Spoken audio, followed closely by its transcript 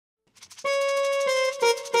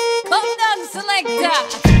selector.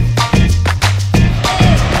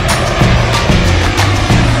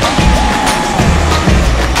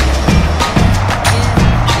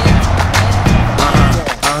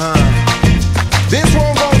 This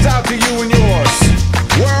one goes out to you and yours.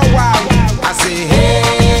 Worldwide, I say,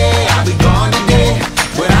 hey, I'll be gone today,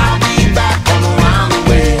 but I'll be back on around the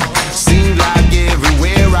way. Seems like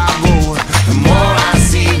everywhere I go, the more I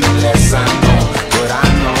see, the less I know. But I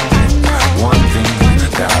know one thing,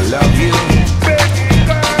 that I love you.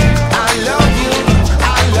 I love you,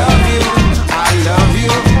 I love you, I love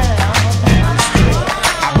you.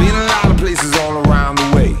 I've been a lot of places all around the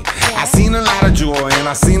way. I've seen a lot of joy and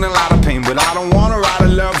I've seen a lot of pain, but I don't wanna write a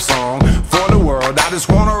love song for the world. I just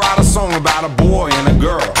wanna write a song about a boy and a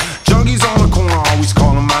girl. Junkies on the corner always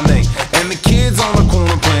calling my name, and the kids on the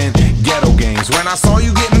corner playing ghetto games. When I saw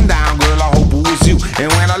you getting down, girl, I hope it was you.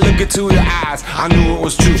 And when I look into your eyes, I knew it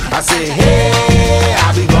was true. I said, hey,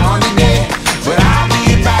 I'll be gone today, but I'll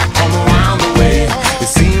be back from around the way. It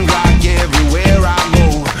seems like everywhere I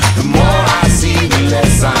go, the more I see, the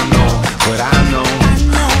less I know. But I know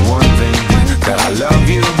one thing, that I love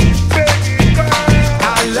you.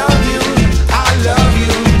 I love you, I love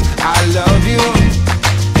you, I love you.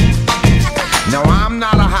 Now I'm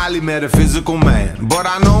not a highly metaphysical man, but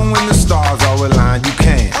I know when the stars are aligned, you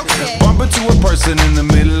can bump into a person in the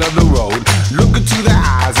middle of the road, look into their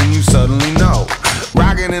eyes and you suddenly know.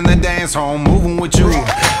 Rocking in the dance hall, moving with you,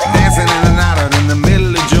 dancing in and out of in the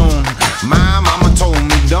middle of June. My mama told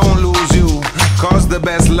me don't lose you, cause the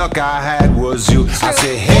best luck I had was you. I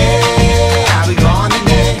said, hey, I'll be gone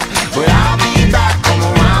today, but I'll be back from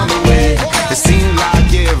around the way. It seems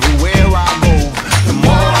like everywhere I go, the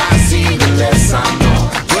more I see, the less I know.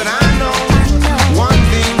 But I know one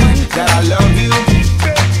thing, that I love you.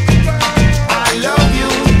 I love you,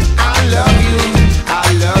 I love you, I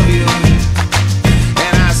love you.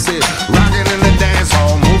 And I said, rocking in the dance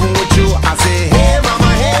hall, moving with you. I said, hey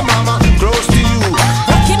mama, close to you.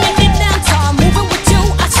 Rocking in the dance hall, moving with you.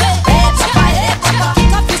 I said, hey papa,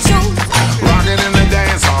 kick off your shoes. Rocking in the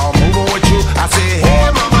dance hall, moving with you. I said, hey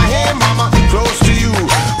mama, close to you.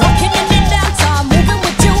 Rocking in the dance hall, moving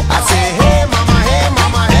with you. I said, hey mama, hey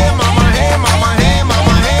mama, hey mama, hey mama, hey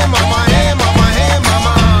mama, hey mama, hey mama, hey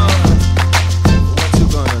mama. What you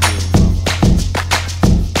gonna do?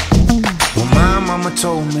 Well, my mama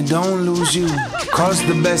told me don't lose you, cause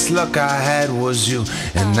the best luck I had was you.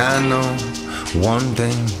 And I know one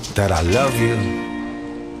thing, that I love you.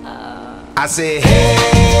 I said,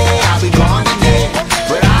 hey, I'll be gone today,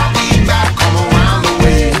 but I'll be back, come around the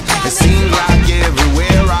way. It seems like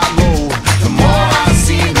everywhere I go, the more I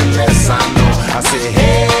see, the less I know. I said,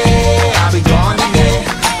 hey, I'll be gone today,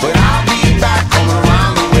 but I'll be back, coming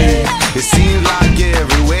around the way. It seems like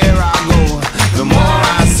everywhere I go, the more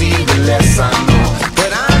I see, the less I know.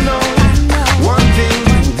 But I know one thing,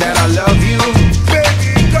 that I love you.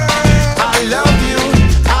 I love you,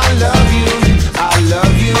 I love you, I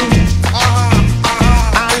love you.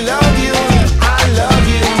 I love you, I love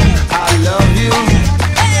you, I love you.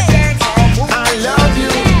 I love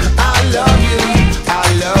you, I love you, I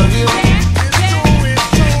love you.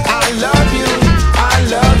 I love you, I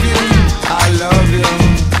love you, I love you.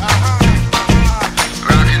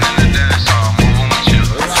 Rocking in the dance hall, moving with you.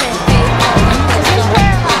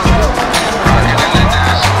 Rocking in the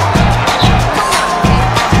dance hall,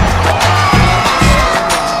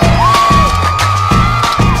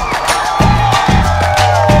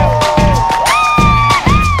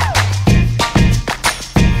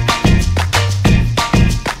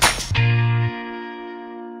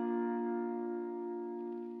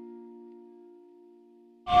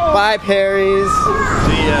 Bye, Perry's.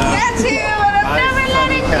 Get you, and I'm never